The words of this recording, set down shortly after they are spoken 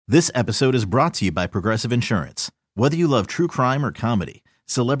This episode is brought to you by Progressive Insurance. Whether you love true crime or comedy,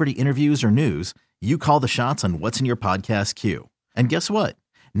 celebrity interviews or news, you call the shots on what's in your podcast queue. And guess what?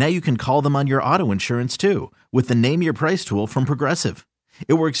 Now you can call them on your auto insurance too with the Name Your Price tool from Progressive.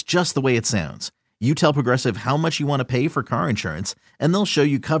 It works just the way it sounds. You tell Progressive how much you want to pay for car insurance, and they'll show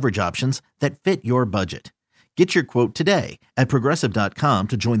you coverage options that fit your budget. Get your quote today at Progressive.com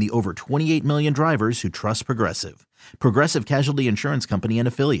to join the over 28 million drivers who trust Progressive. Progressive Casualty Insurance Company and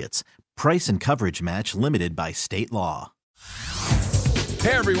Affiliates. Price and coverage match limited by state law.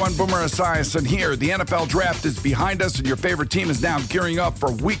 Hey everyone, Boomer Esiason here. The NFL Draft is behind us and your favorite team is now gearing up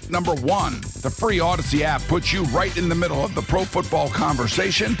for week number 1. The free Odyssey app puts you right in the middle of the pro football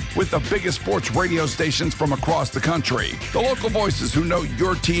conversation with the biggest sports radio stations from across the country. The local voices who know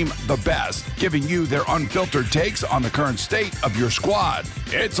your team the best, giving you their unfiltered takes on the current state of your squad.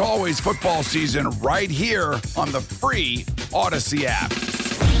 It's always football season right here on the free Odyssey app.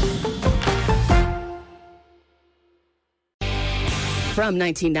 From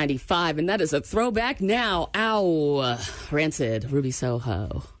 1995, and that is a throwback now. Ow. Rancid, Ruby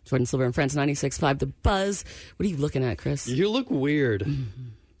Soho. Jordan Silver and Friends, 96.5 The Buzz. What are you looking at, Chris? You look weird. Mm-hmm.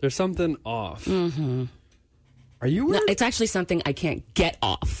 There's something off. Mm-hmm. Are you wearing... No, it's actually something I can't get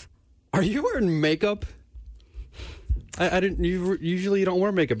off. Are you wearing makeup? I didn't. Usually you don't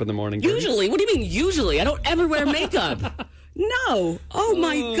wear makeup in the morning. Usually? What do you mean usually? I don't ever wear makeup. No. Oh,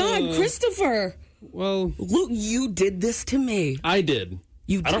 my God, Christopher. Well, Luke, you did this to me. I did.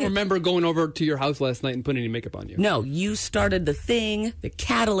 You did. I don't remember going over to your house last night and putting any makeup on you. No, you started the thing, the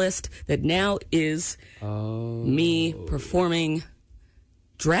catalyst that now is me performing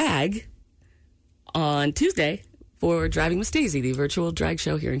drag on Tuesday for Driving Miss Daisy, the virtual drag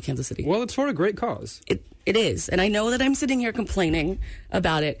show here in Kansas City. Well, it's for a great cause. It is. And I know that I'm sitting here complaining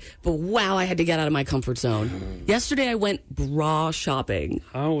about it, but wow, I had to get out of my comfort zone. Yesterday, I went bra shopping.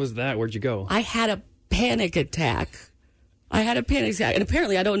 How was that? Where'd you go? I had a panic attack. And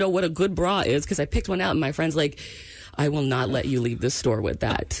apparently, I don't know what a good bra is because I picked one out, and my friend's like, I will not let you leave this store with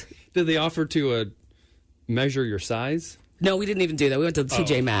that. Did they offer to measure your size? No, we didn't even do that. We went to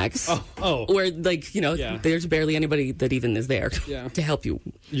TJ Maxx. Oh. Where, there's barely anybody that even is there to help you.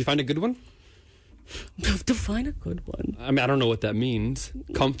 You find a good one? Define a good one. I mean, I don't know what that means.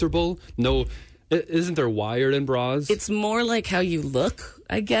 Comfortable? No. Isn't there wired in bras? It's more like how you look,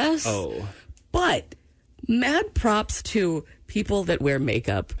 I guess. Oh. But mad props to people that wear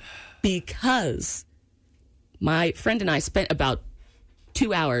makeup because my friend and I spent about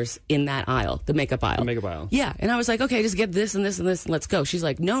 2 hours in that aisle, the makeup aisle. The makeup aisle. Yeah. And I was like, okay, just get this and this and this and let's go. She's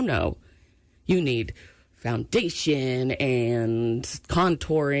like, no. You need foundation and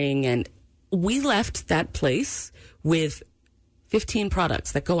contouring, and we left that place with 15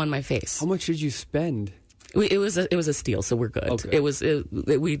 products that go on my face. How much did you spend? It was a steal, so we're good. Okay.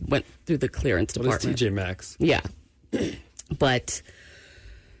 We went through the clearance department. What is TJ Maxx? Yeah. But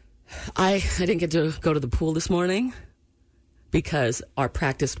I didn't get to go to the pool this morning because our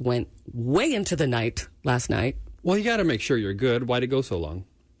practice went way into the night last night. Well, you got to make sure you're good. Why'd it go so long?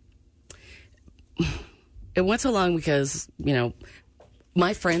 It went so long because,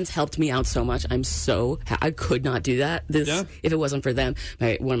 my friends helped me out so much. I could not do that if it wasn't for them.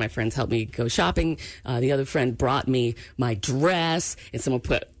 One of my friends helped me go shopping. The other friend brought me my dress, and someone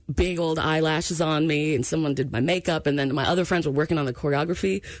put big old eyelashes on me, and someone did my makeup, and then my other friends were working on the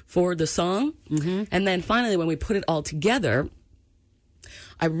choreography for the song. Mm-hmm. And then finally, when we put it all together,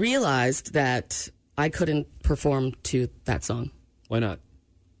 I realized that I couldn't perform to that song. Why not?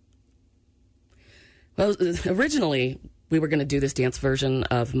 Well, originally, we were going to do this dance version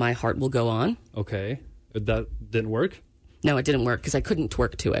of My Heart Will Go On. Okay. That didn't work? No, it didn't work because I couldn't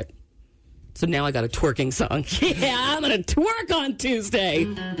twerk to it. So now I got a twerking song. Yeah, I'm going to twerk on Tuesday.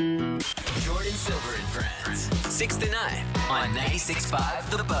 Jordan Silver and Friends, 6 to 9 on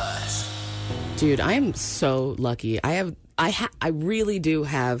 96.5 The Buzz. Dude, I am so lucky. I really do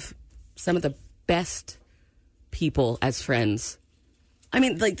have some of the best people as friends. I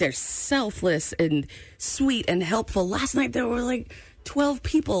mean, they're selfless and sweet and helpful. Last night, there were 12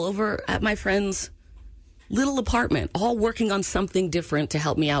 people over at my friend's little apartment, all working on something different to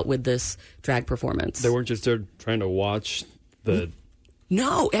help me out with this drag performance. They weren't just there trying to watch the...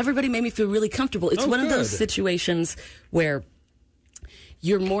 No, everybody made me feel really comfortable. It's one of those situations where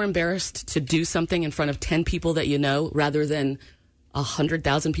you're more embarrassed to do something in front of 10 people that you know rather than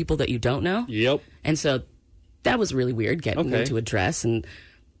 100,000 people that you don't know. Yep. And so that was really weird, getting into a dress and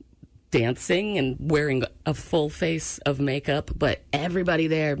dancing and wearing a full face of makeup. But everybody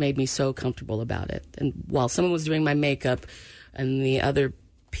there made me so comfortable about it. And while someone was doing my makeup and the other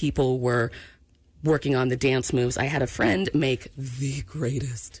people were working on the dance moves, I had a friend make the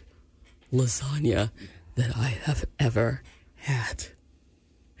greatest lasagna that I have ever had.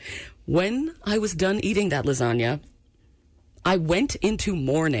 When I was done eating that lasagna, I went into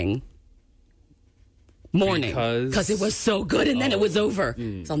mourning because it was so good, and then it was over.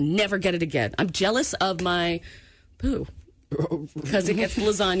 So I'll never get it again. I'm jealous of my poo because it gets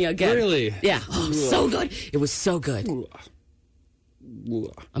lasagna again. Really? Yeah. Oh, so good. It was so good.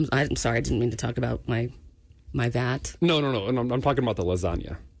 I'm sorry. I didn't mean to talk about my vat. No. I'm talking about the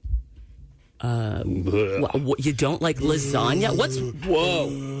lasagna. What, you don't like lasagna?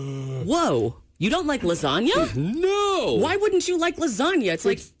 Whoa. You don't like lasagna? No. Why wouldn't you like lasagna? It's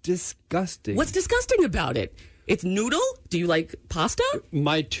like disgusting. What's disgusting about it? It's noodle? Do you like pasta?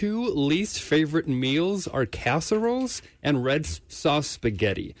 My two least favorite meals are casseroles and red sauce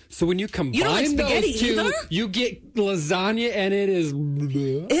spaghetti. So when you combine You don't like spaghetti those two, either? you get lasagna, and it is.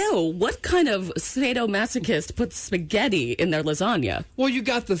 Ew, what kind of sadomasochist puts spaghetti in their lasagna? Well, you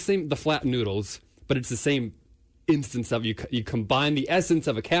got the flat noodles, but it's the same instance of you combine the essence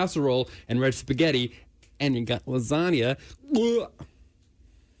of a casserole and red spaghetti, and you got lasagna.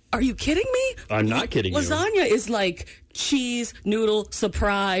 Are you kidding me? I'm not kidding you. Lasagna is like cheese, noodle,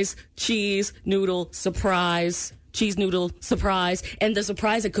 surprise, cheese, noodle, surprise, cheese, noodle, surprise. And the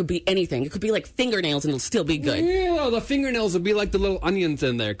surprise, it could be anything. It could be like fingernails and it'll still be good. Yeah, the fingernails would be like the little onions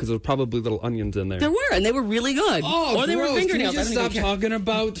in there because there were probably little onions in there. There were, and they were really good. Oh, or they were gross. fingernails. Can you just stop talking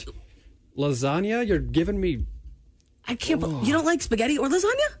about lasagna? You're giving me... I can't believe... You don't like spaghetti or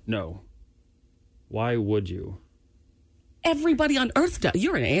lasagna? No. Why would you? Everybody on Earth does.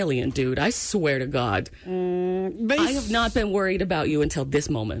 You're an alien, dude. I swear to God. I have not been worried about you until this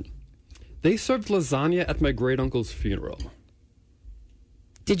moment. They served lasagna at my great-uncle's funeral.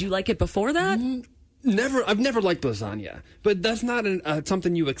 Did you like it before that? Never. I've never liked lasagna. But that's not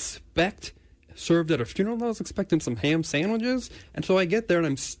something you expect served at a funeral. I was expecting some ham sandwiches. And so I get there, and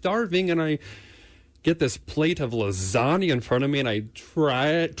I'm starving, and I get this plate of lasagna in front of me, and I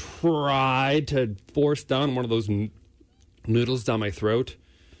try to force down one of those noodles down my throat.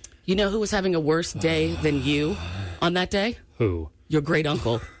 You know who was having a worse day than you on that day? Who? Your great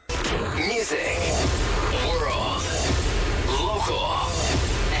uncle. Music, world, local,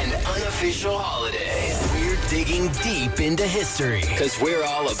 and unofficial holidays. We're digging deep into history because we're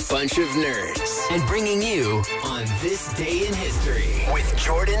all a bunch of nerds. And bringing you on This Day in History with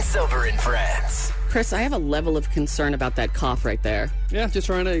Jordan Silver and Friends. Chris, I have a level of concern about that cough right there. Yeah, just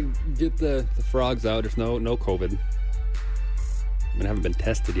trying to get the frogs out. There's no COVID. I mean, I haven't been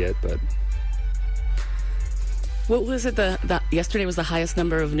tested yet, but... What was it? Yesterday was the highest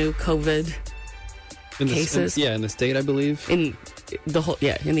number of new COVID cases? In the state, I believe. In the whole,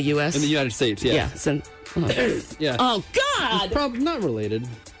 in the U.S.? In the United States, yeah. Yeah. Oh, God! Not related.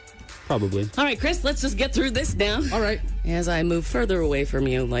 Probably. All right, Chris, let's just get through this now. All right. As I move further away from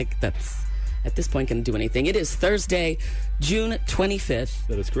you, like that's, at this point, going to do anything. It is Thursday, June 25th.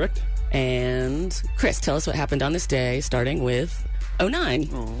 That is correct. And, Chris, tell us what happened on this day, starting with 09.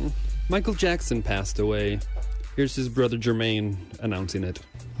 Oh, Michael Jackson passed away. Here's his brother Jermaine announcing it.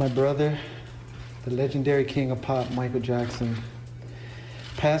 My brother, the legendary king of pop, Michael Jackson,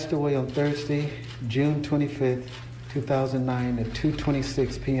 passed away on Thursday, June 25th, 2009 at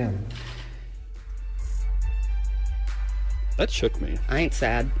 2:26 p.m. That shook me. I ain't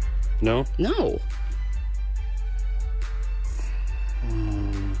sad. No? No.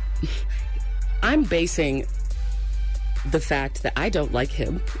 I'm basing the fact that I don't like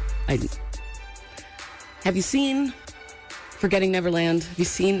him. Have you seen Forgetting Neverland? Have you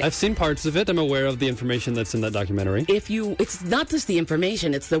seen? I've seen parts of it. I'm aware of the information that's in that documentary. It's not just the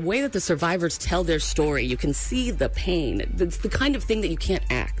information, it's the way that the survivors tell their story. You can see the pain. It's the kind of thing that you can't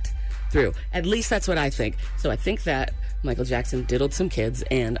act through. At least that's what I think. So I think that Michael Jackson diddled some kids,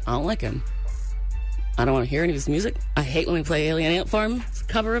 and I don't like him. I don't want to hear any of his music. I hate when we play Alien Ant Farm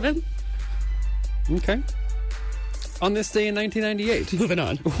cover of him. Okay. On this day in 1998. Moving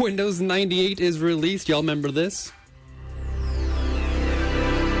on. Windows 98 is released. Y'all remember this?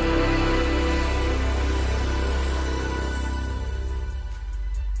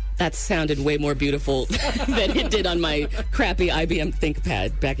 That sounded way more beautiful than it did on my crappy IBM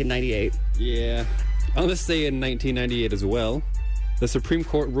ThinkPad back in 98. Yeah. On this day in 1998 as well, the Supreme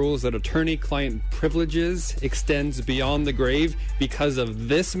Court rules that attorney-client privileges extends beyond the grave because of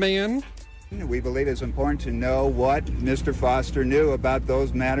this man. We believe it's important to know what Mr. Foster knew about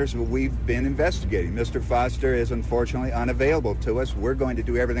those matters that we've been investigating. Mr. Foster is unfortunately unavailable to us. We're going to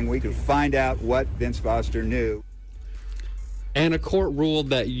do everything we can to find out what Vince Foster knew. And a court ruled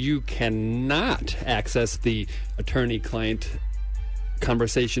that you cannot access the attorney-client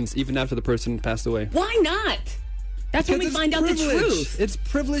conversations even after the person passed away. Why not? That's when we find out the truth. It's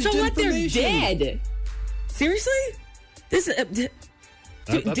privileged So what? They're information. dead. Seriously? This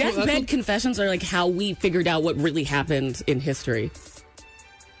deathbed confessions are like how we figured out what really happened in history.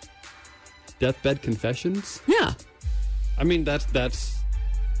 Deathbed confessions? Yeah. I mean, that's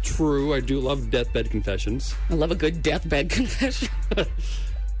true. I do love deathbed confessions. I love a good deathbed confession.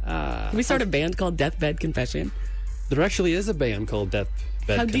 Can we start a band called Deathbed Confession? There actually is a band called Deathbed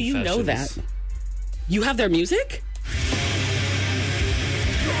Confessions. How do you know that? You have their music?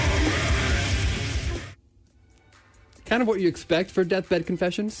 Kind of what you expect for Deathbed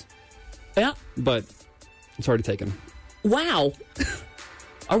Confessions, Yeah. but it's already taken. Wow.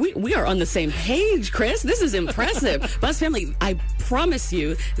 We are on the same page, Chris. This is impressive. Buzz Family, I promise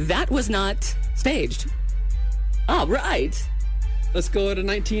you that was not staged. All right. Let's go to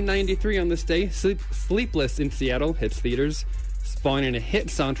 1993 on this day. Sleepless in Seattle hits theaters, spawning a hit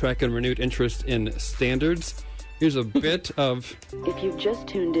soundtrack and renewed interest in standards. Here's a bit of... If you've just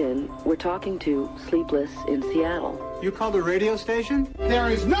tuned in, we're talking to Sleepless in Seattle. You called a radio station?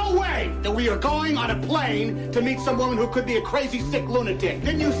 There is no way that we are going on a plane to meet some woman who could be a crazy, sick lunatic.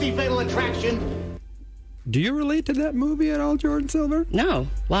 Didn't you see Fatal Attraction? Do you relate to that movie at all, Jordan Silver? No.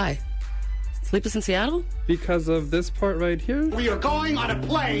 Why? Sleepless in Seattle? Because of this part right here? We are going on a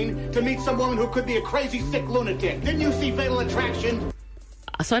plane to meet some woman who could be a crazy, sick lunatic. Didn't you see Fatal Attraction?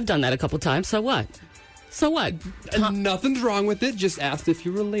 So I've done that a couple times. So what? So what? And nothing's wrong with it. Just asked if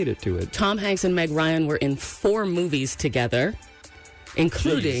you related to it. Tom Hanks and Meg Ryan were in 4 movies together,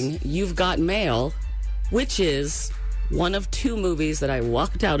 including You've Got Mail, which is one of 2 movies that I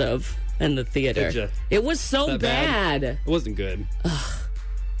walked out of in the theater. Did ya? It was so bad. It wasn't good.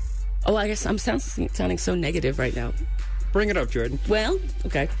 Oh, I guess I'm sounding so negative right now. Bring it up, Jordan. Well,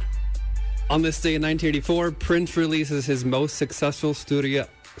 okay. On this day in 1984, Prince releases his most successful studio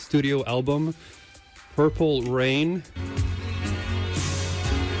album, Purple Rain.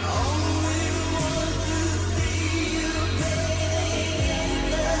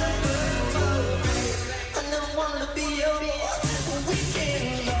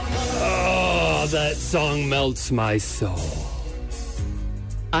 Oh, that song melts my soul.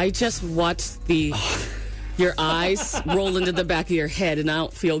 I just watched your eyes roll into the back of your head, and I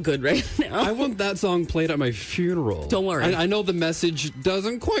don't feel good right now. I want that song played at my funeral. Don't worry. I know the message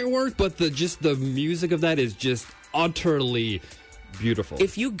doesn't quite work, but the music of that is just utterly beautiful.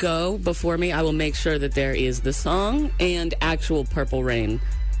 If you go before me, I will make sure that there is the song and actual Purple Rain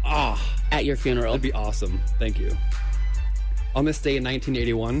at your funeral. That'd be awesome. Thank you. On this day in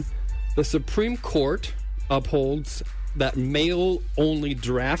 1981, the Supreme Court upholds that mail-only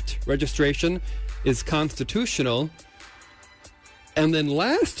draft registration is constitutional. And then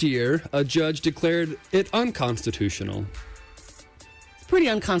last year, a judge declared it unconstitutional. It's pretty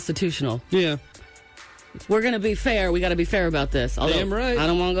unconstitutional. Yeah. If we're going to be fair, we got to be fair about this. Although, Damn right. I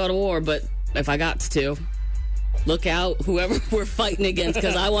don't want to go to war, but if I got to, look out, whoever we're fighting against,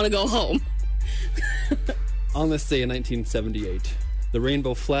 because I want to go home. On this day in 1978, the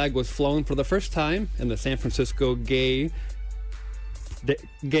rainbow flag was flown for the first time in the San Francisco Gay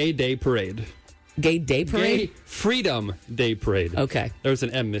Day Parade. Gay Day Parade? Gay Freedom Day Parade. Okay. There was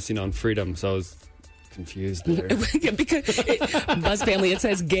an M missing on freedom, so I was confused there. Yeah, because Buzz Family, it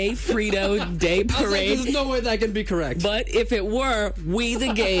says Gay Frito Day Parade. There's no way that can be correct. But if it were, we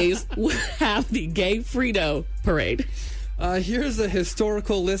the gays would have the Gay Frito Parade. Here's a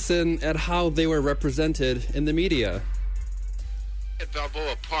historical listen at how they were represented in the media. At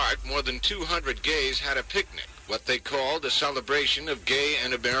Balboa Park, more than 200 gays had a picnic, what they called a celebration of gay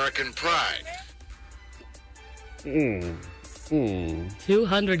and American pride.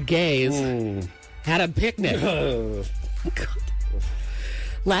 200 gays had a picnic. God.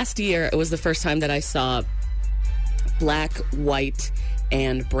 Last year, it was the first time that I saw black, white,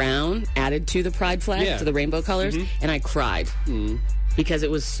 and brown added to the pride flag, to the rainbow colors, and I cried because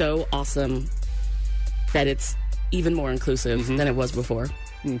it was so awesome that it's even more inclusive than it was before.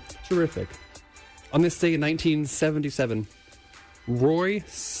 Terrific. On this day in 1977, Roy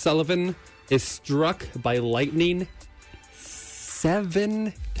Sullivan is struck by lightning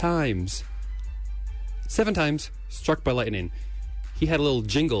 7 times. 7 times struck by lightning. He had a little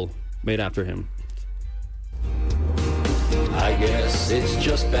jingle made after him. I guess it's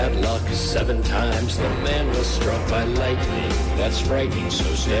just bad luck. 7 times the man was struck by lightning. That's frightening, so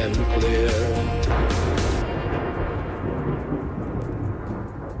stand clear.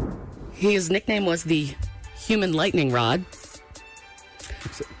 His nickname was the Human Lightning Rod.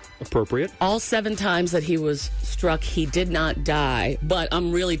 Appropriate. All 7 times that he was struck, he did not die. But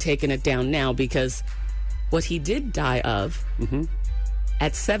I'm really taking it down now because what he did die of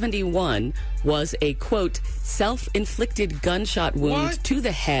at 71 was a, quote, self-inflicted gunshot wound to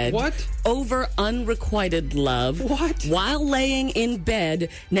the head over unrequited love while laying in bed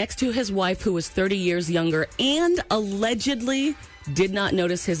next to his wife, who was 30 years younger, and allegedly did not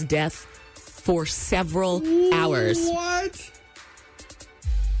notice his death for several hours. What?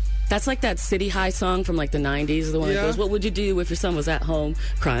 That's like that City High song from like the 90s, the one that goes, what would you do if your son was at home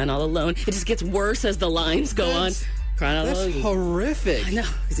crying all alone? It just gets worse as the lines go on. Crying all alone. That's horrific. I know,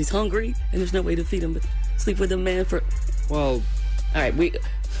 because he's hungry and there's no way to feed him, but sleep with him, man. Well, all right,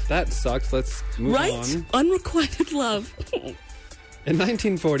 that sucks. Let's move on. Unrequited love. In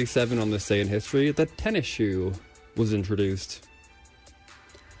 1947, on this day in history, the tennis shoe was introduced.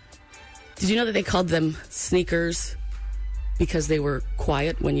 Did you know that they called them sneakers because they were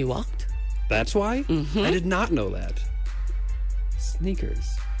quiet when you walked? That's why? Mm-hmm. I did not know that.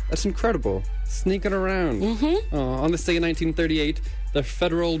 Sneakers. That's incredible. Sneaking around. Mm-hmm. On this day in 1938, the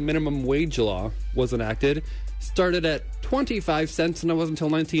federal minimum wage law was enacted. Started at 25 cents, and it wasn't until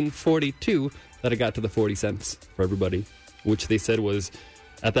 1942 that it got to the 40 cents for everybody, which they said was,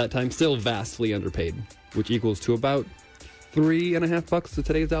 at that time, still vastly underpaid, which equals to about $3.50 to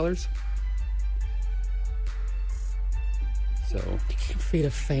today's dollars. So you can't feed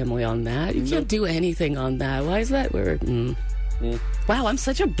a family on that. You can't do anything on that. Why is that weird? Wow, I'm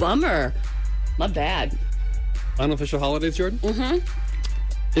such a bummer. My bad. Unofficial holidays, Jordan? Mm-hmm.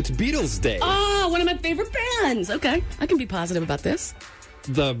 It's Beatles Day. Oh, one of my favorite bands. Okay, I can be positive about this.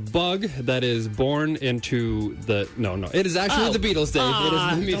 The bug that is born into the... No, it is actually the Beatles Day.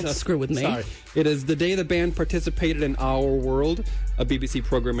 It is don't screw with me. Sorry. It is the day the band participated in Our World, a BBC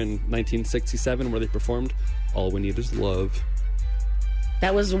program in 1967 where they performed All We Need Is Love.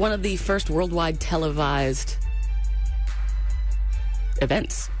 That was one of the first worldwide televised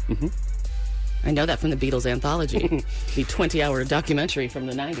events. Mm-hmm. I know that from the Beatles anthology, the 20-hour documentary from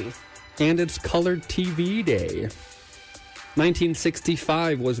the 90s. And it's Colored TV Day.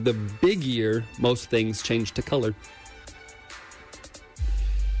 1965 was the big year most things changed to color.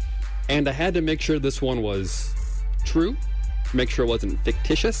 And I had to make sure this one was true, make sure it wasn't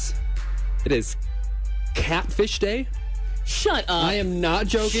fictitious. It is Catfish Day. Shut up. I am not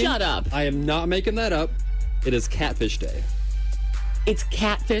joking. Shut up. I am not making that up. It is Catfish Day. It's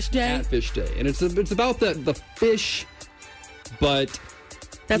Catfish Day? Catfish Day. And it's about the fish, but...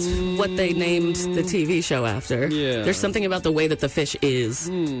 That's what they named the TV show after. Yeah. There's something about the way that the fish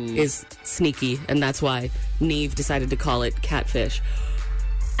is sneaky, and that's why Neve decided to call it Catfish.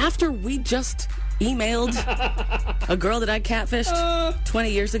 After we just emailed a girl that I catfished 20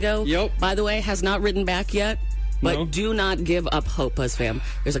 years ago, by the way, has not written back yet, but do not give up hope, BuzzFam.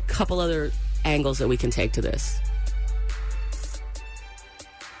 There's a couple other angles that we can take to this.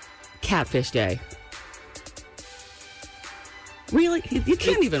 Catfish Day. Really? You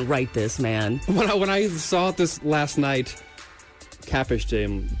can't even write this, man. When I saw this last night, Catfish Day,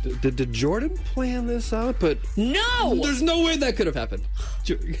 did Jordan plan this out? But no! There's no way that could have happened.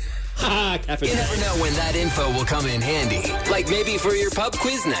 Catfish You never know when that info will come in handy. Like maybe for your pub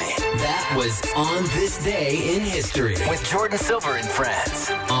quiz night. That was On This Day in History with Jordan Silver and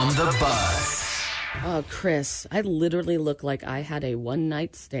friends on the bus. Oh, Chris, I literally look like I had a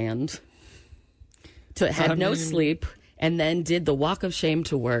one-night stand, had no sleep, and then did the walk of shame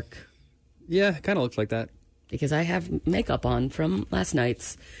to work. Yeah, kind of looks like that. Because I have makeup on from last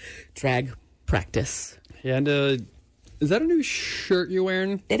night's drag practice. Yeah, and is that a new shirt you're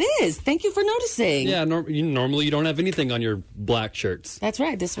wearing? It is. Thank you for noticing. Yeah, normally you don't have anything on your black shirts. That's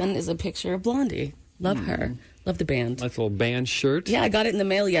right. This one is a picture of Blondie. Love her. Love the band. Nice little band shirt. Yeah, I got it in the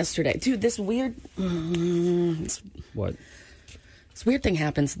mail yesterday. Dude, this weird... What? This weird thing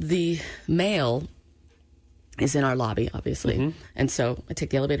happens. The mail is in our lobby, obviously. Mm-hmm. And so I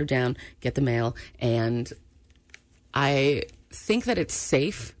take the elevator down, get the mail, and I think that it's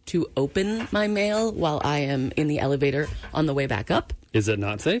safe to open my mail while I am in the elevator on the way back up. Is it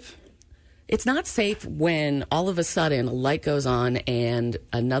not safe? It's not safe when all of a sudden a light goes on and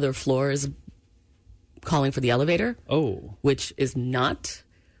another floor is calling for the elevator. Oh. Which is not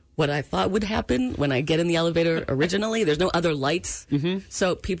what I thought would happen when I get in the elevator originally. There's no other lights. Mm-hmm.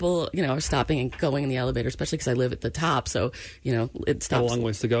 So people, are stopping and going in the elevator, especially because I live at the top. So, it stops. A long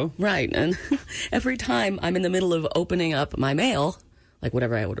ways to go. Right. And every time I'm in the middle of opening up my mail, like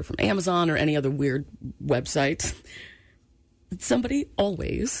whatever I order from Amazon or any other weird website, somebody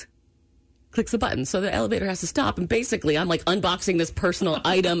always clicks the button. So the elevator has to stop. And basically, I'm like unboxing this personal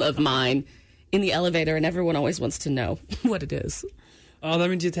item of mine in the elevator, and everyone always wants to know what it is. Oh, that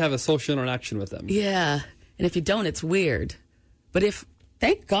means you have to have a social interaction with them. Yeah. And if you don't, it's weird. But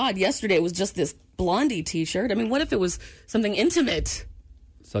thank God, yesterday it was just this Blondie t-shirt. I mean, what if it was something intimate?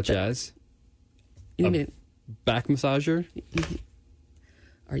 Such as? You mean back massager?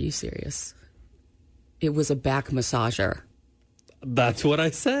 Are you serious? It was a back massager. That's what I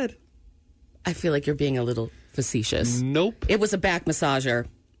said. I feel like you're being a little facetious. Nope. It was a back massager.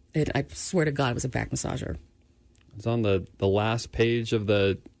 I swear to God, it was a back massager. It's on the last page of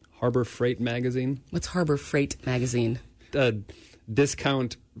the Harbor Freight magazine. What's Harbor Freight magazine? A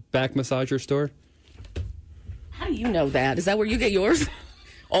discount back massager store. How do you know that? Is that where you get yours?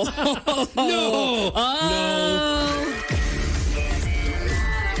 Oh, no.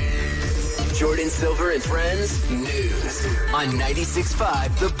 Jordan Silver and Friends News on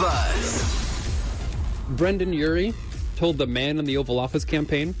 96.5 The Buzz. Brendan Urie told the Man in the Oval Office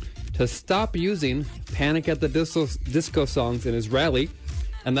campaign to stop using Panic at the Disco songs in his rally.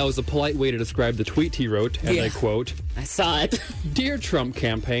 And that was a polite way to describe the tweet he wrote, and I quote, I saw it. Dear Trump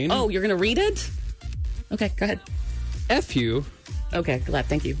campaign. Oh, you're going to read it? Okay, go ahead. F you. Okay, glad.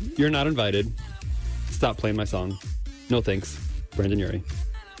 Thank you. You're not invited. Stop playing my song. No thanks. Brendan Urie.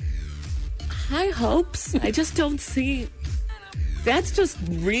 High hopes. I just don't see. That's just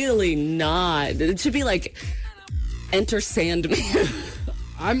really not. It should be like Enter Sandman.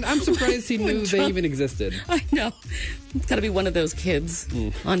 I'm surprised he knew they even existed. I know. It's got to be one of those kids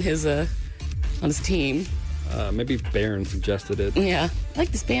on his team. Maybe Barron suggested it. Yeah, I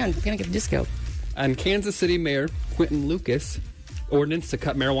like this band, Panic at the Disco. And Kansas City Mayor Quentin Lucas ordinance to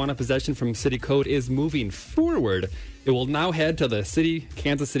cut marijuana possession from city code is moving forward. It will now head to the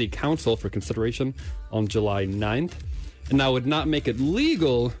Kansas City Council for consideration on July 9th. And that would not make it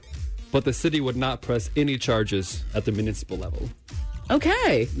legal, but the city would not press any charges at the municipal level.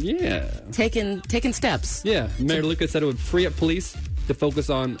 Okay. Yeah. Taking steps. Yeah. Mayor Lucas said it would free up police to focus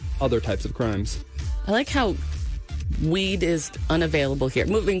on other types of crimes. I like how weed is unavailable here.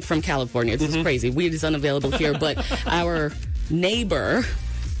 Moving from California, this is crazy. Weed is unavailable here, but our neighbor,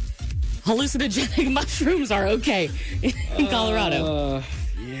 hallucinogenic mushrooms are okay in Colorado.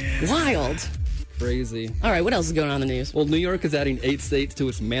 Yeah. Wild. Crazy. All right, what else is going on in the news? Well, New York is adding 8 states to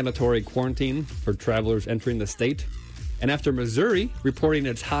its mandatory quarantine for travelers entering the state. And after Missouri reporting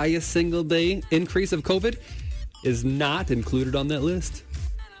its highest single-day increase of COVID, is not included on that list.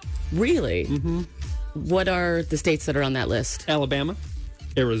 Really? Mm-hmm. What are the states that are on that list? Alabama,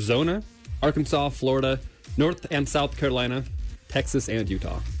 Arizona, Arkansas, Florida, North and South Carolina, Texas, and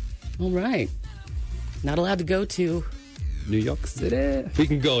Utah. All right. Not allowed to go to New York City. We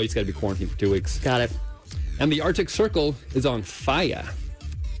can go. You just got to be quarantined for 2 weeks. Got it. And the Arctic Circle is on fire.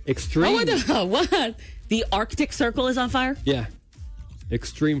 Extreme. Oh, what? The Arctic Circle is on fire? Yeah.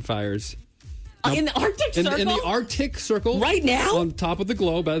 Extreme fires. Now, in the Arctic Circle? In the Arctic Circle. Right now? On top of the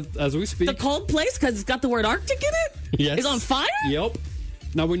globe as we speak. The cold place, because it's got the word Arctic in it? Yes. Is on fire? Yep.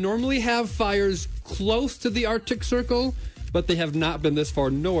 Now, we normally have fires close to the Arctic Circle, but they have not been this far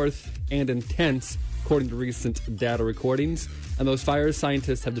north and intense, according to recent data recordings. And those fires,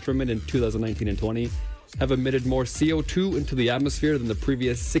 scientists have determined in 2019 and 20, have emitted more CO2 into the atmosphere than the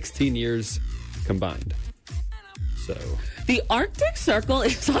previous 16 years combined. So the Arctic Circle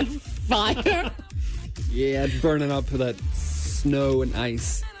is on fire? Yeah, it's burning up that snow and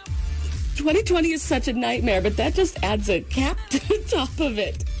ice. 2020 is such a nightmare, but that just adds a cap to the top of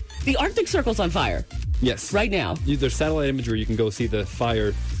it. The Arctic Circle's on fire. Yes. Right now. There's satellite imagery. You can go see the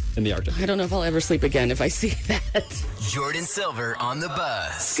fire in the Arctic. I don't know if I'll ever sleep again if I see that. Jordan Silver on the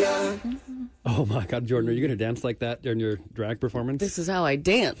Buzz. Oh my God, Jordan, are you going to dance like that during your drag performance? This is how I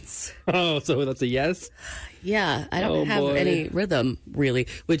dance. Oh, so that's a yes? Yeah, I don't have any rhythm, really,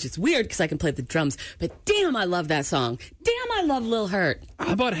 which is weird because I can play the drums. But damn, I love that song. Damn, I love Lil Hurt.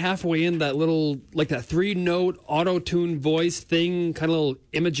 How about halfway in that little, like that 3-note auto-tune voice thing, kind of little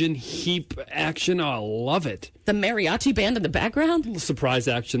Imogen Heap action? Oh, I love it. The mariachi band in the background? Little surprise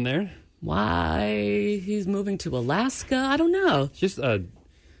action there. Why he's moving to Alaska? I don't know. Just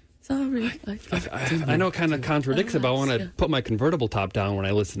Sorry. I know it kind of contradicts it, but I want to put my convertible top down when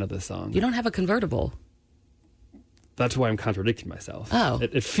I listen to this song. You don't have a convertible. That's why I'm contradicting myself. Oh.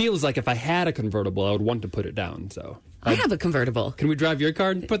 It feels like if I had a convertible, I would want to put it down. So I have a convertible. Can we drive your car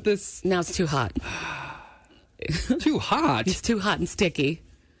and put this? No, it's too hot. Too hot? It's too hot and sticky.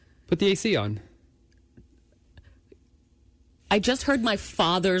 Put the AC on. I just heard my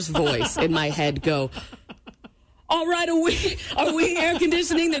father's voice in my head go, all right, are we air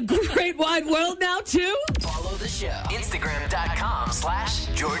conditioning the great wide world now, too? Follow the show.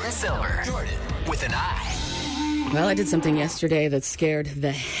 Instagram.com/Jordan Silver. Jordan with an I. Well, I did something yesterday that scared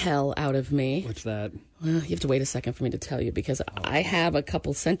the hell out of me. What's that? Well, you have to wait a second for me to tell you because I have a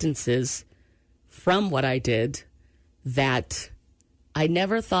couple sentences from what I did that I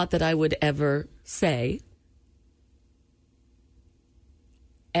never thought that I would ever say.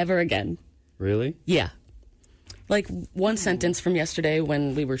 ever again. Really? Yeah. Like one sentence from yesterday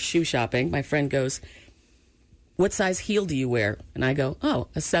when we were shoe shopping, my friend goes, "What size heel do you wear?" And I go, "Oh,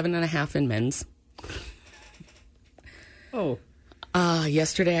 a 7.5 in men's." Oh.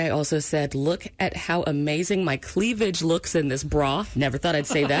 Yesterday I also said, "Look at how amazing my cleavage looks in this bra." Never thought I'd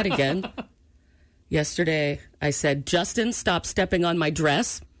say that again. Yesterday I said, "Justin, stop stepping on my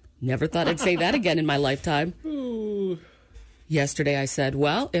dress." Never thought I'd say that again in my lifetime. Ooh. Yesterday I said,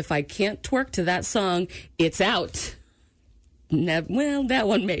 "Well, if I can't twerk to that song, it's out." Well, that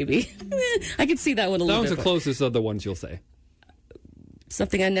one maybe. I could see that one a little bit. That was the closest of the ones you'll say.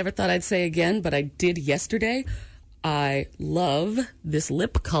 Something I never thought I'd say again, but I did yesterday. I love this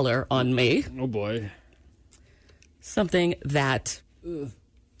lip color on me. Oh, boy. Something that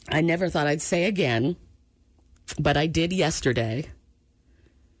I never thought I'd say again, but I did yesterday.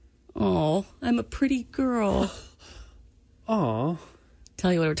 Oh, I'm a pretty girl. Aw.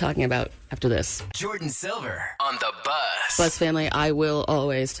 Tell you what we're talking about after this. Jordan Silver on the bus. Bus family, I will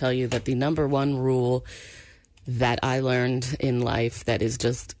always tell you that the number one rule that I learned in life that is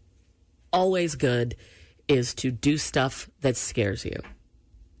just always good is to do stuff that scares you.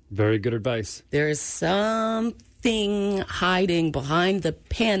 Very good advice. There is something hiding behind the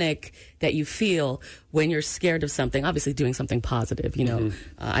panic that you feel when you're scared of something. Obviously doing something positive, you know.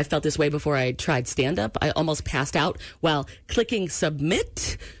 Mm-hmm. I felt this way before I tried stand-up. I almost passed out while clicking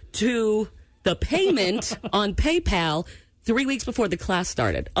submit to the payment on PayPal 3 weeks before the class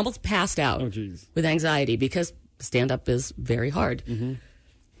started. Almost passed out with anxiety because stand-up is very hard. Mm-hmm.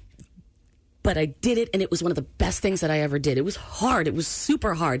 But I did it, and it was one of the best things that I ever did. It was hard. It was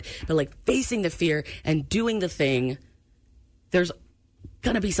super hard. But, like, facing the fear and doing the thing, there's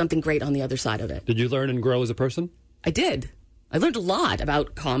going to be something great on the other side of it. Did you learn and grow as a person? I did. I learned a lot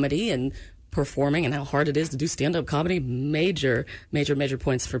about comedy and performing and how hard it is to do stand-up comedy. Major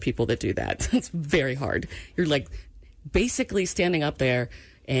points for people that do that. It's very hard. You're, like, basically standing up there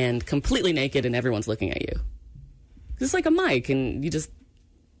and completely naked, and everyone's looking at you. It's like a mic, and you just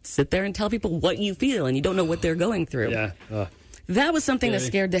sit there and tell people what you feel, and you don't know what they're going through. Yeah. That was something that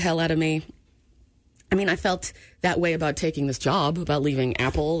scared the hell out of me. I mean, I felt that way about taking this job, about leaving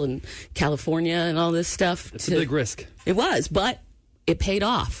Apple and California and all this stuff. It's a big risk. It was, but it paid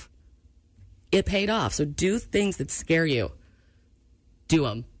off. It paid off. So do things that scare you. Do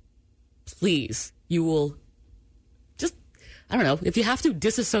them. Please. You will just, I don't know, if you have to,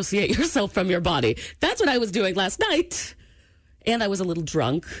 disassociate yourself from your body. That's what I was doing last night. And I was a little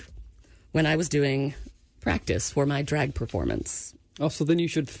drunk when I was doing practice for my drag performance. Oh, so then you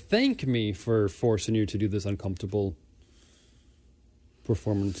should thank me for forcing you to do this uncomfortable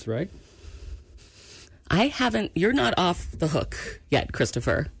performance, right? You're not off the hook yet,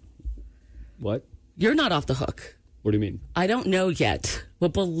 Christopher. What? You're not off the hook. What do you mean? I don't know yet,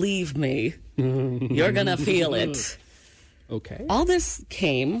 but believe me, you're going to feel it. Okay. All this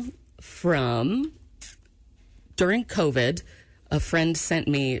came from, during COVID, a friend sent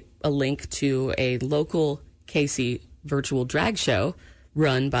me a link to a local Casey virtual drag show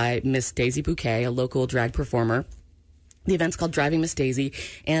run by Miss Daisy Bouquet, a local drag performer. The event's called Driving Miss Daisy,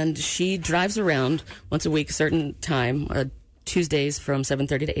 and she drives around once a week, a certain time, Tuesdays from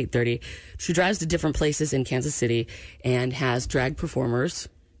 7:30 to 8:30. She drives to different places in Kansas City and has drag performers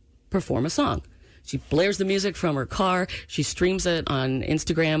perform a song. She blares the music from her car. She streams it on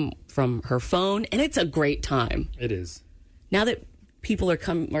Instagram from her phone, and it's a great time. It is. Now that people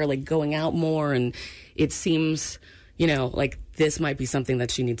are like going out more, and it seems, you know, like this might be something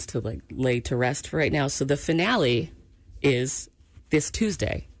that she needs to like lay to rest for right now. So the finale is this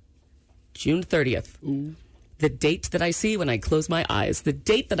Tuesday, June 30th. Ooh. The date that I see when I close my eyes, the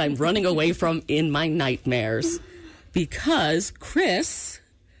date that I'm running away from in my nightmares. Because Chris,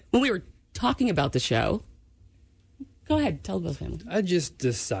 when we were talking about the show, go ahead, tell the Buzz family. I just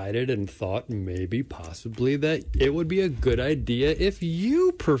decided and thought maybe possibly that it would be a good idea if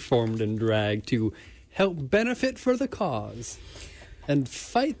you performed in drag to help benefit for the cause and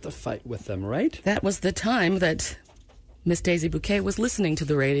fight the fight with them, right? That was the time that Miss Daisy Bouquet was listening to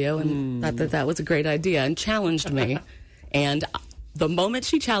the radio and thought that was a great idea and challenged me. And the moment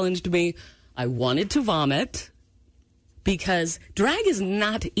she challenged me, I wanted to vomit because drag is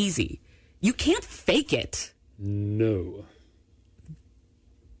not easy. You can't fake it. No.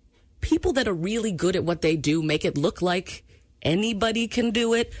 People that are really good at what they do make it look like anybody can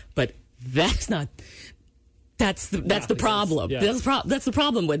do it, but that's not. That's the problem. Yeah. That's the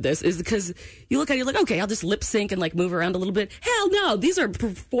problem with this, is because you look at it, you're like, okay, I'll just lip sync and like move around a little bit. Hell no, these are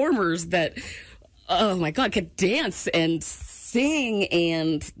performers that, oh my God, can dance and sing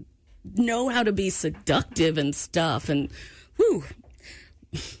and know how to be seductive and stuff. And whew,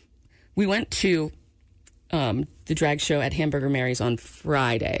 we went to the drag show at Hamburger Mary's on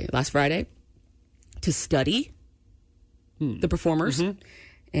last Friday, to study the performers,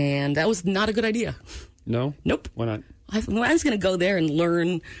 and that was not a good idea. No? Nope. Why not? I was going to go there and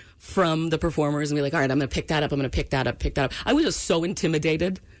learn from the performers and be like, all right, I'm going to pick that up. I'm going to pick that up. I was just so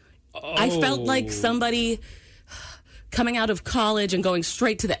intimidated. Oh. I felt like somebody coming out of college and going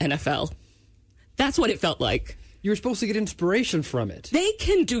straight to the NFL. That's what it felt like. You were supposed to get inspiration from it. They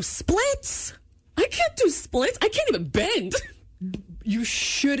can do splits. I can't do splits. I can't even bend. You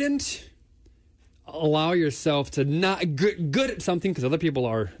shouldn't allow yourself to not good at something because other people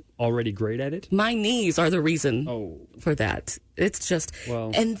are already great at it. My knees are the reason for that. It's just...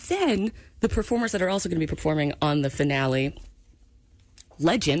 Well. And then the performers that are also going to be performing on the finale,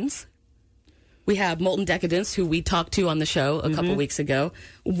 legends. We have Molten Decadence, who we talked to on the show a couple weeks ago.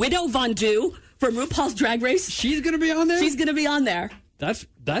 Widow Von Du from RuPaul's Drag Race. She's going to be on there? She's going to be on there. That's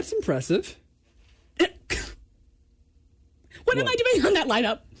impressive. What am I doing on that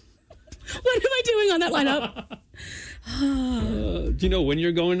lineup? What am I doing on that lineup? Do you know when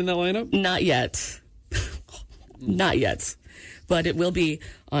you're going in that lineup? Not yet. Not yet. But it will be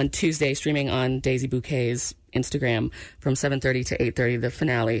on Tuesday, streaming on Daisy Bouquet's Instagram from 7:30 to 8:30, the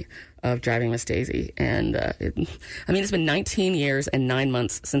finale of Driving Miss Daisy. And it's been 19 years and 9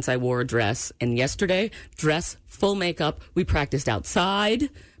 months since I wore a dress. And yesterday, dress, full makeup. We practiced outside.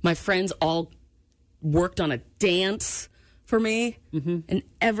 My friends all worked on a dance for me, and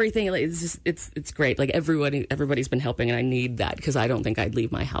everything. Like, it's great. Like everybody's been helping, and I need that because I don't think I'd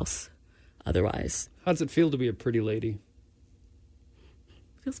leave my house otherwise. How does it feel to be a pretty lady?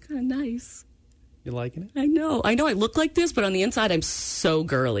 Feels kind of nice. You liking it? I know. I look like this, but on the inside, I'm so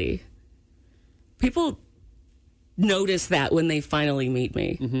girly. People notice that when they finally meet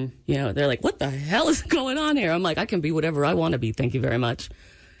me. You know, they're like, "What the hell is going on here?" I'm like, "I can be whatever I want to be. Thank you very much."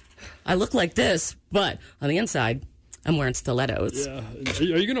 I look like this, but on the inside, I'm wearing stilettos. Yeah. Are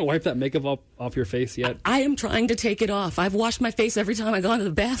you going to wipe that makeup off your face yet? I am trying to take it off. I've washed my face every time I go into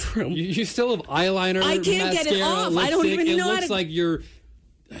the bathroom. You still have eyeliner, I can't mascara, get it off. lipstick. I don't even know It how looks to... like you're...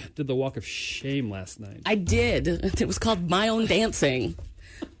 did the walk of shame last night. I did. It was called My Own Dancing.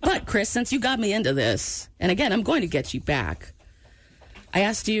 But, Chris, since you got me into this, and again, I'm going to get you back, I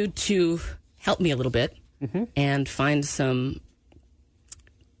asked you to help me a little bit and find some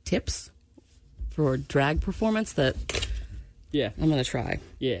tips for drag performance that I'm going to try.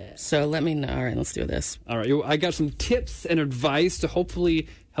 Yeah. So let me know. All right, let's do this. All right. I got some tips and advice to hopefully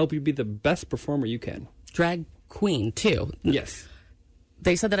help you be the best performer you can. Drag queen, too. Yes.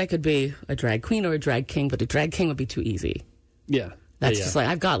 They said that I could be a drag queen or a drag king, but a drag king would be too easy. Yeah. That's just like,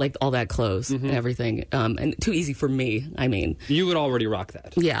 I've got like all that clothes and everything. And too easy for me, I mean. You would already rock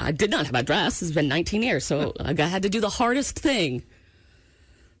that. Yeah, I did not have a dress. It's been 19 years, so I had to do the hardest thing.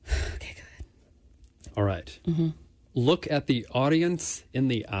 Okay, good. All right. Look at the audience in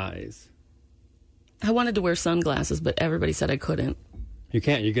the eyes. I wanted to wear sunglasses, but everybody said I couldn't. You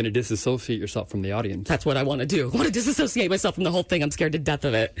can't. You're going to disassociate yourself from the audience. That's what I want to do. I want to disassociate myself from the whole thing. I'm scared to death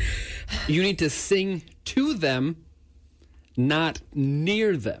of it. You need to sing to them, not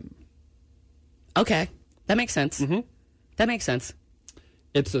near them. Okay. That makes sense. That makes sense.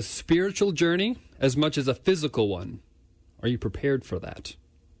 It's a spiritual journey as much as a physical one. Are you prepared for that?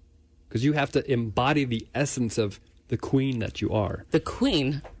 Because you have to embody the essence of the queen that you are. The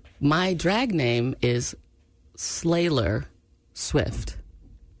queen. My drag name is Slayler Swift.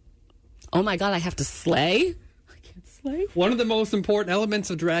 Oh my God, I have to slay? I can't slay? One of the most important elements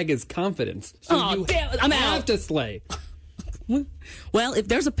of drag is confidence. So you I'm have out. to slay. Well, if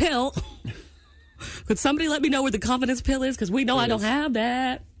there's a pill, could somebody let me know where the confidence pill is? Because we know I don't have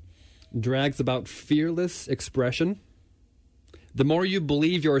that. Drag's about fearless expression. The more you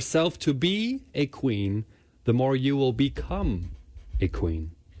believe yourself to be a queen, the more you will become a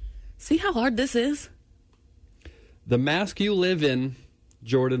queen. See how hard this is? The mask you live in,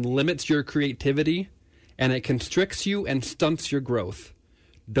 Jordan, limits your creativity, and it constricts you and stunts your growth.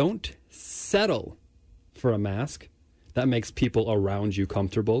 Don't settle for a mask that makes people around you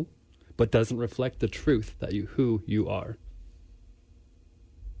comfortable, but doesn't reflect the truth that who you are.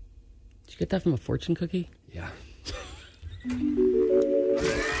 Did you get that from a fortune cookie? Yeah.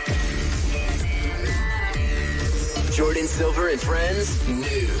 Jordan Silver and Friends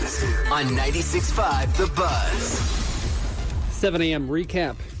News on 96.5 The Buzz. 7 a.m.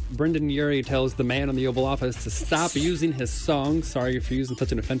 recap. Brendan Urie tells the man in the Oval Office to stop using his song. Sorry for using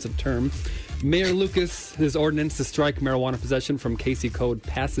such an offensive term. Mayor Lucas, his ordinance to strike marijuana possession from Casey Code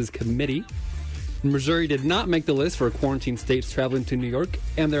passes committee. Missouri did not make the list for quarantine states traveling to New York,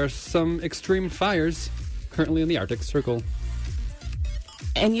 and there are some extreme fires currently in the Arctic Circle.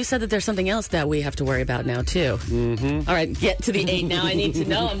 And you said that there's something else that we have to worry about now, too. Mm-hmm. All right, get to the 8 now. I need to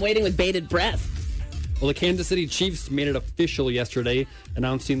know. I'm waiting with bated breath. Well, the Kansas City Chiefs made it official yesterday,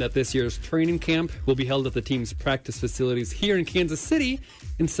 announcing that this year's training camp will be held at the team's practice facilities here in Kansas City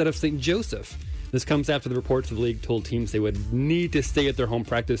instead of St. Joseph. This comes after the reports of the league told teams they would need to stay at their home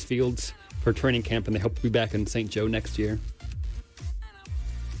practice fields for training camp, and they hope to be back in St. Joe next year.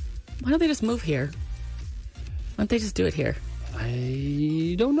 Why don't they just move here? Why don't they just do it here?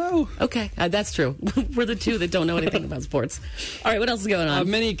 I don't know. Okay, that's true. We're the two that don't know anything about sports. All right, what else is going on?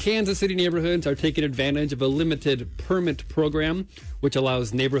 Many Kansas City neighborhoods are taking advantage of a limited permit program, which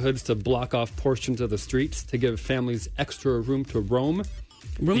allows neighborhoods to block off portions of the streets to give families extra room to roam.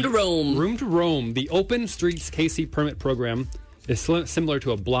 Room to roam. The Open Streets KC permit program is similar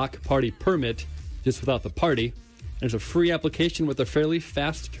to a block party permit, just without the party. There's a free application with a fairly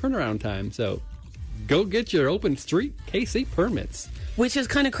fast turnaround time, so go get your Open Street KC permits. Which is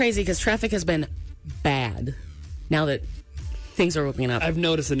kind of crazy because traffic has been bad now that things are opening up. I've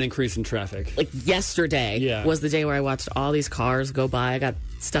noticed an increase in traffic. Like yesterday was the day where I watched all these cars go by. I got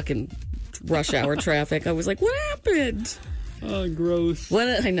stuck in rush hour traffic. I was like, what happened? Oh, gross.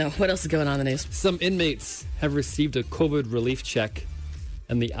 I know. What else is going on in the news? Some inmates have received a COVID relief check,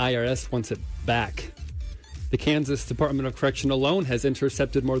 and the IRS wants it back. The Kansas Department of Correction alone has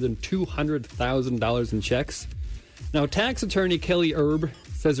intercepted more than $200,000 in checks. Now, tax attorney Kelly Erb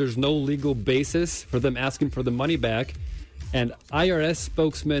says there's no legal basis for them asking for the money back. And IRS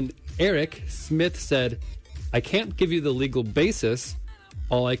spokesman Eric Smith said, I can't give you the legal basis.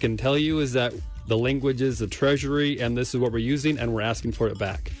 All I can tell you is that the language is the Treasury, and this is what we're using, and we're asking for it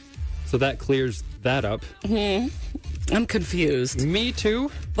back. So that clears that up. I'm confused. Me too.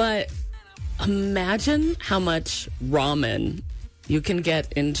 But imagine how much ramen you can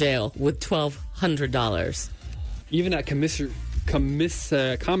get in jail with $1,200. Even at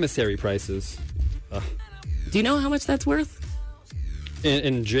commissary prices. Do you know how much that's worth?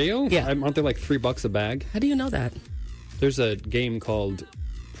 In jail? Yeah. Aren't they like $3 a bag? How do you know that? There's a game called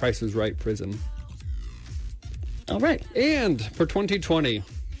Price is Right Prison. All right. And for 2020,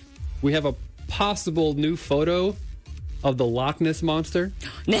 we have a possible new photo of the Loch Ness Monster.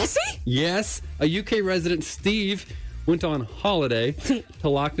 Nessie? Yes. A UK resident, Steve, went on holiday to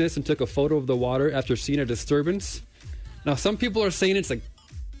Loch Ness and took a photo of the water after seeing a disturbance. Now, some people are saying it's a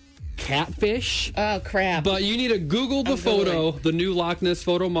catfish. Oh, crap. But you need to Google the photo, the new Loch Ness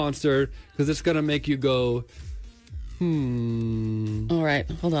photo monster, because it's going to make you go, All right.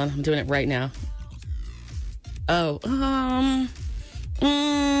 Hold on. I'm doing it right now. Oh,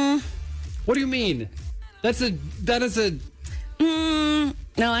 What do you mean? That is a...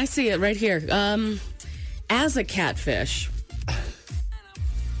 No, I see it right here. As a catfish,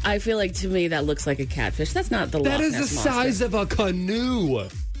 I feel like to me that looks like a catfish. That's not the Loch Ness That is Monster. the size of a canoe.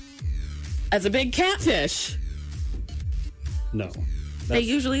 As a big catfish. No. They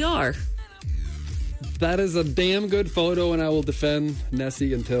usually are. That is a damn good photo, and I will defend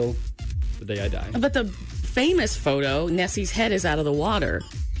Nessie until the day I die. But the famous photo, Nessie's head is out of the water.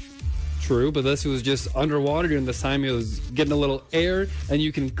 True, but this was just underwater during the time it was getting a little air, and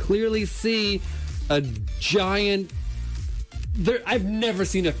you can clearly see a giant... I've never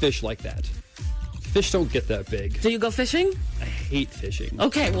seen a fish like that. Fish don't get that big. Do you go fishing? I hate fishing.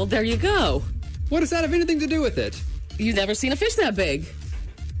 Okay, well, there you go. What does that have anything to do with it? You've never seen a fish that big.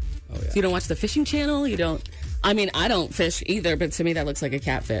 Oh, yeah. So you don't watch the Fishing Channel? You don't... I mean, I don't fish either, but to me that looks like a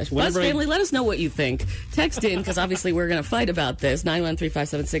catfish. Buzz family, let us know what you think. Text in, because obviously we're going to fight about this.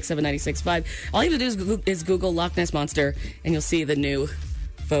 913-576-7965. All you have to do is Google Loch Ness Monster, and you'll see the new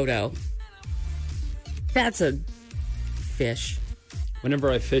photo. That's a fish. Whenever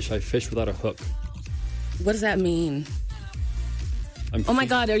I fish without a hook. What does that mean? Oh my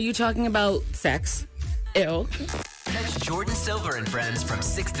God, are you talking about sex? Ew. Catch Jordan Silver and friends from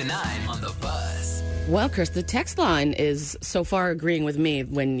 6 to 9 on The Buzz. Well, Chris, the text line is so far agreeing with me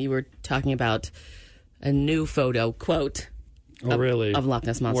when you were talking about a new photo, quote, really? Of Loch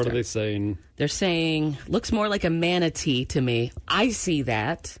Ness Monster. What are they saying? They're saying, looks more like a manatee to me. I see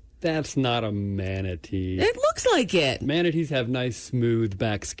that. That's not a manatee. It looks like it. Manatees have nice, smooth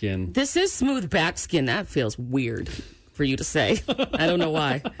back skin. This is smooth back skin. That feels weird for you to say. I don't know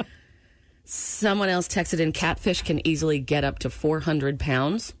why. Someone else texted in, catfish can easily get up to 400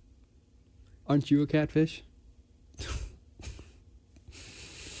 pounds. Aren't you a catfish?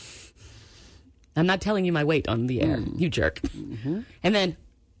 I'm not telling you my weight on the air, you jerk. Mm-hmm. And then,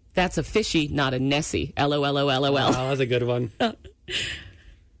 that's a fishy, not a Nessie. LOLOLOL. Oh, that's a good one.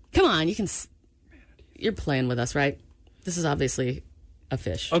 Come on, you're playing with us, right? This is obviously a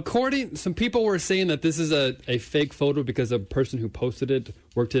fish. Some people were saying that this is a fake photo because a person who posted it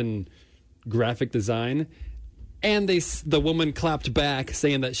worked in graphic design. And the woman clapped back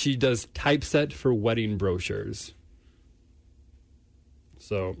saying that she does typeset for wedding brochures.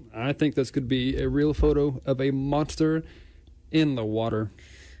 So I think this could be a real photo of a monster in the water.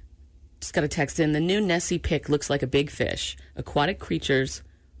 Just got a text in. The new Nessie pic looks like a big fish. Aquatic creatures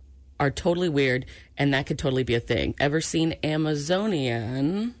are totally weird, and that could totally be a thing. Ever seen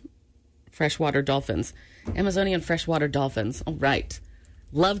Amazonian freshwater dolphins? Amazonian freshwater dolphins. All right.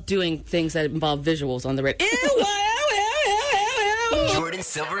 Love doing things that involve visuals on the radio. Jordan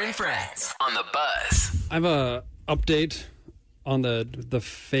Silver and Friends on the Buzz. I have a update on the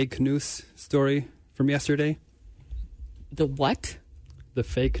fake news story from yesterday. The what? The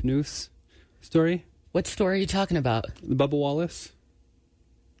fake news story. What story are you talking about? The Bubba Wallace.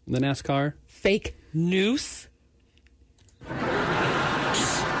 The NASCAR. Fake news?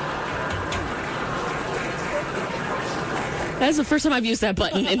 That's the first time I've used that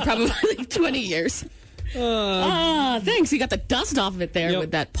button in probably like 20 years. Thanks. You got the dust off of it there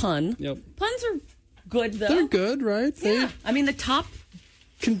with that pun. Yep. Puns are good, though. They're good, right? Yeah. I mean, the top...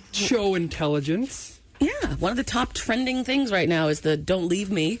 Can show intelligence. Yeah. One of the top trending things right now is the Don't Leave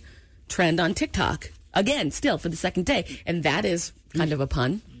Me trend on TikTok. Again, still for the second day. And that is kind of a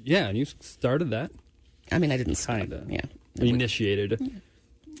pun. Yeah, and you started that. I mean, I didn't start. Kinda. Yeah. Initiated.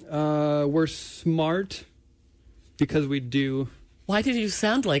 Yeah. We're smart because we do... Why did you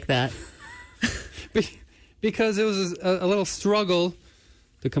sound like that? Because it was a little struggle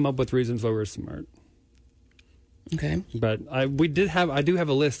to come up with reasons why we're smart. Okay. But I do have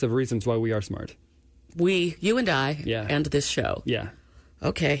a list of reasons why we are smart. You and I, and this show. Yeah.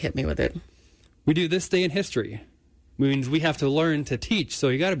 Okay, hit me with it. We do this day in history. Means we have to learn to teach, so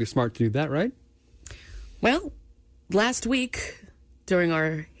you got to be smart to do that, right? Well, last week during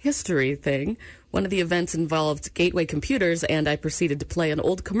our history thing, one of the events involved Gateway Computers, and I proceeded to play an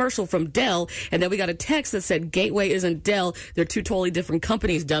old commercial from Dell, and then we got a text that said, Gateway isn't Dell, they're two totally different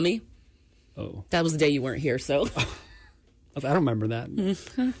companies, dummy. Oh. That was the day you weren't here, so... I don't remember that.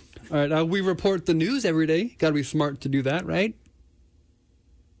 Mm-hmm. All right, we report the news every day. Got to be smart to do that, right?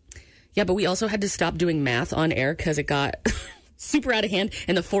 Yeah, but we also had to stop doing math on air because it got super out of hand,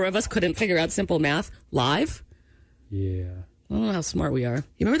 and the four of us couldn't figure out simple math live. Yeah. I don't know how smart we are.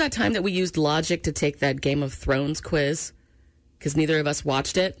 You remember that time that we used logic to take that Game of Thrones quiz? Because neither of us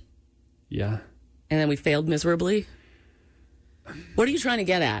watched it? Yeah. And then we failed miserably? What are you trying to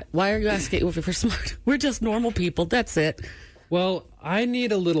get at? Why are you asking if we're smart? We're just normal people. That's it. Well, I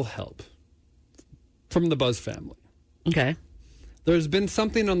need a little help from the Buzz family. Okay. There's been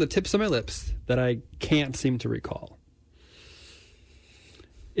something on the tips of my lips that I can't seem to recall.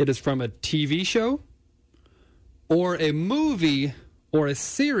 It is from a TV show or a movie or a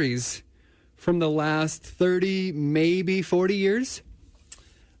series from the last 30, maybe 40 years.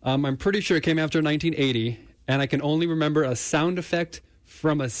 I'm pretty sure it came after 1980, and I can only remember a sound effect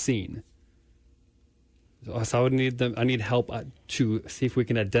from a scene. So I would need help to see if we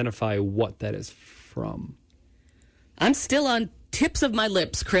can identify what that is from. I'm still on tips of my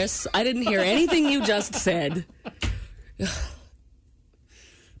lips, Chris. I didn't hear anything you just said.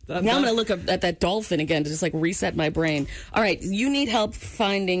 Now I'm going to look up at that dolphin again to just like reset my brain. All right, you need help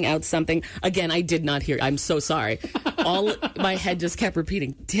finding out something. Again, I did not hear. I'm so sorry. My head just kept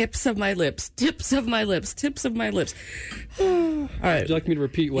repeating, tips of my lips, tips of my lips, tips of my lips. All right. Would you like me to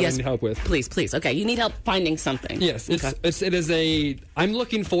repeat what I need help with? Please. Okay, you need help finding something. Yes, I'm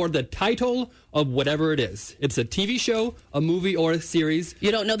looking for the title of whatever it is. It's a TV show, a movie, or a series.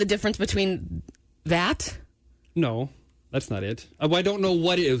 You don't know the difference between that? No. That's not it. I don't know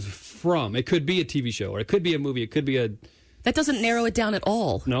what it is from. It could be a TV show, or it could be a movie. It could be a... That doesn't narrow it down at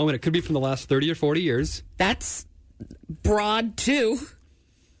all. No, and it could be from the last 30 or 40 years. That's broad, too.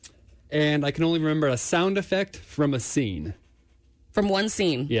 And I can only remember a sound effect from a scene. From one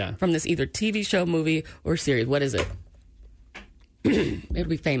scene? Yeah. From this either TV show, movie, or series. What is it? It'll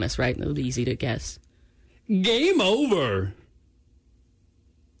be famous, right? It'll be easy to guess. Game over!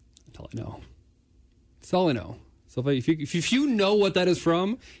 That's all I know. That's all I know. So if you know what that is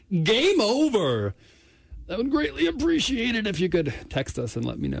from, game over. I would greatly appreciate it if you could text us and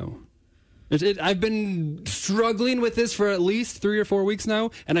let me know. I've been struggling with this for at least 3 or 4 weeks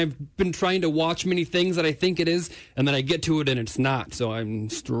now, and I've been trying to watch many things that I think it is, and then I get to it and it's not, so I'm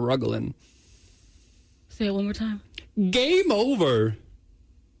struggling. Say it one more time. Game over.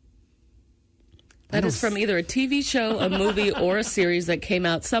 That is from either a TV show, a movie, or a series that came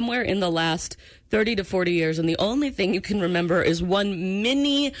out somewhere in the last 30 to 40 years. And the only thing you can remember is one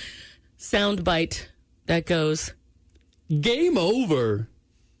mini soundbite that goes, Game over.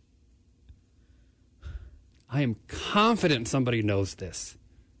 I am confident somebody knows this.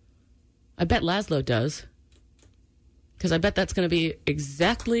 I bet Laszlo does. Because I bet that's going to be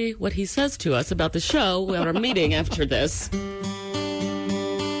exactly what he says to us about the show at our meeting after this.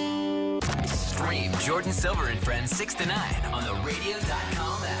 Stream Jordan Silver and Friends 6 to 9 on the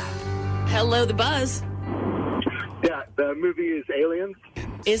radio.com app. Hello, The Buzz. Yeah, the movie is Aliens.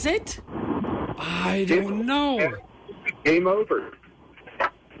 Is it? I don't know. Game over.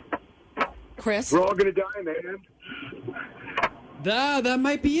 Chris? We're all going to die, man. That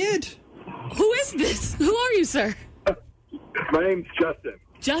might be it. Who is this? Who are you, sir? My name's Justin.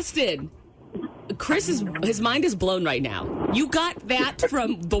 Justin. Chris, his mind is blown right now. You got that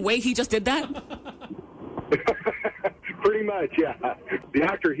from the way he just did that? Pretty much, yeah. The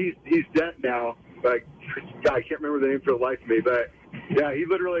actor, he's dead now. Like, God, I can't remember the name for the life of me, but yeah, he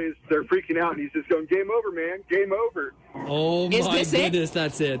literally is. They're freaking out, and he's just going, "Game over, man! Game over!" Oh my goodness,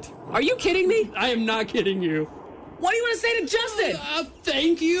 that's it. Are you kidding me? I am not kidding you. What do you want to say to Justin?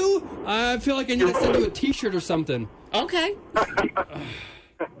 Thank you. I feel like I need to send you a T-shirt or something. Okay.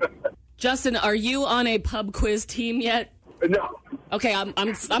 Justin, are you on a pub quiz team yet? No. Okay, I'm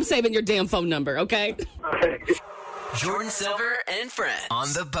saving your damn phone number. Okay. Jordan Silver and Friends on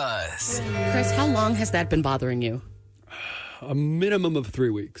the Buzz. Chris, how long has that been bothering you? A minimum of 3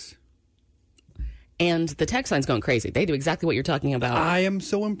 weeks. And the text line's going crazy. They do exactly what you're talking about. I am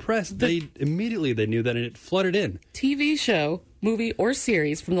so impressed. They knew that, and it flooded in. TV show, movie, or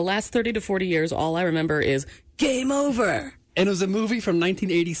series from the last 30 to 40 years, all I remember is game over. And it was a movie from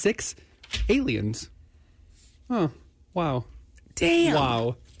 1986, Aliens. Oh, wow. Damn.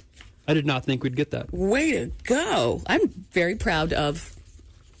 Wow. I did not think we'd get that. Way to go. I'm very proud of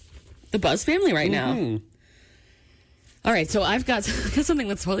the Buzz family right now. All right, so I've got something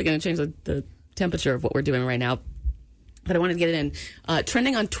that's totally going to change the temperature of what we're doing right now. But I wanted to get it in.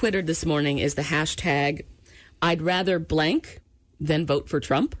 Trending on Twitter this morning is the hashtag I'd rather blank than vote for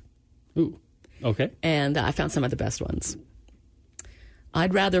Trump. Ooh, okay. And I found some of the best ones.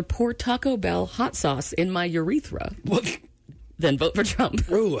 I'd rather pour Taco Bell hot sauce in my urethra than vote for Trump.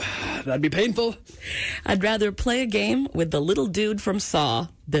 Ooh, that'd be painful. I'd rather play a game with the little dude from Saw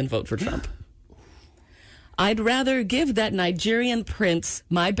than vote for Trump. I'd rather give that Nigerian prince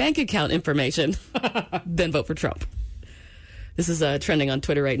my bank account information than vote for Trump. This is trending on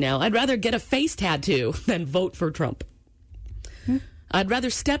Twitter right now. I'd rather get a face tattoo than vote for Trump. I'd rather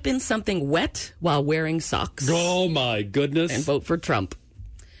step in something wet while wearing socks. Oh, my goodness. And vote for Trump.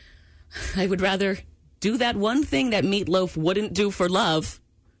 I would rather do that one thing that Meatloaf wouldn't do for love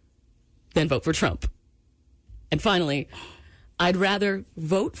than vote for Trump. And finally, I'd rather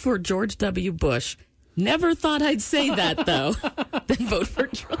vote for George W. Bush. Never thought I'd say that, though, than vote for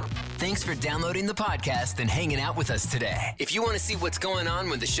Trump. Thanks for downloading the podcast and hanging out with us today. If you want to see what's going on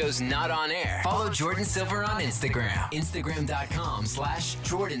when the show's not on air, follow Jordan Silver on Instagram.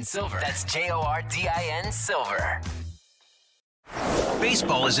 Instagram.com/Jordan Silver. That's JORDIN Silver.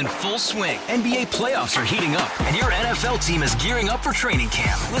 Baseball is in full swing. NBA playoffs are heating up, and your NFL team is gearing up for training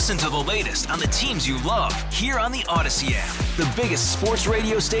camp. Listen to the latest on the teams you love here on the Odyssey app. The biggest sports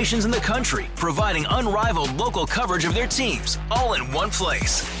radio stations in the country, providing unrivaled local coverage of their teams, all in one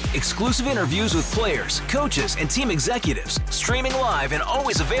place. Exclusive interviews with players, coaches, and team executives, streaming live and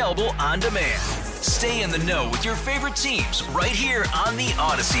always available on demand. Stay in the know with your favorite teams right here on the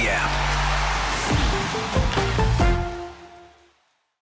Odyssey app.